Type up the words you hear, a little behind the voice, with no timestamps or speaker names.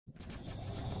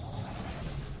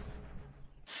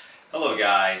Hello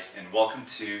guys, and welcome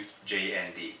to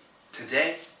JND.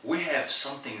 Today we have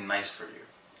something nice for you.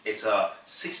 It's a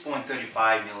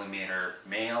 6.35mm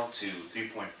male to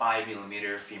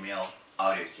 3.5mm female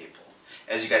audio cable.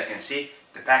 As you guys can see,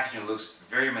 the packaging looks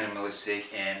very minimalistic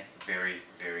and very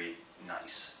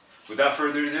nice. Without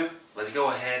further ado, let's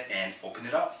go ahead and open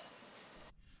it up.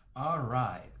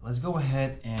 Alright, let's go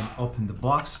ahead and open the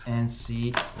box and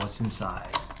see what's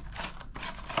inside.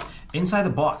 Inside the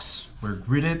box, we're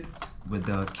greeted with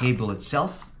the cable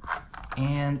itself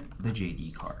and the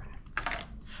JD card.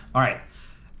 Alright,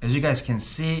 as you guys can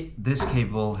see, this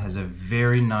cable has a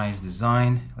very nice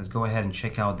design. Let's go ahead and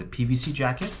check out the PVC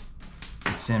jacket.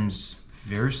 It seems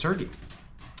very sturdy.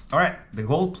 Alright, the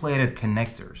gold-plated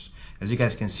connectors. As you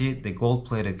guys can see, the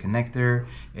gold-plated connector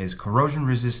is corrosion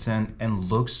resistant and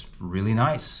looks really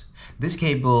nice. This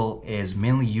cable is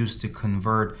mainly used to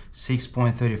convert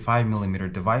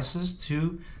 6.35mm devices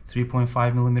to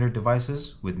 3.5mm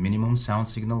devices with minimum sound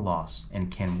signal loss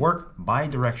and can work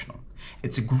bi-directional.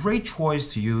 It's a great choice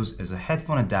to use as a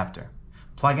headphone adapter.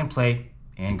 Plug and play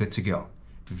and good to go.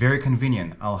 Very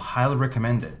convenient. I'll highly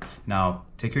recommend it. Now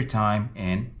take your time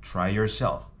and try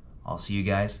yourself. I'll see you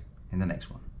guys in the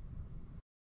next one.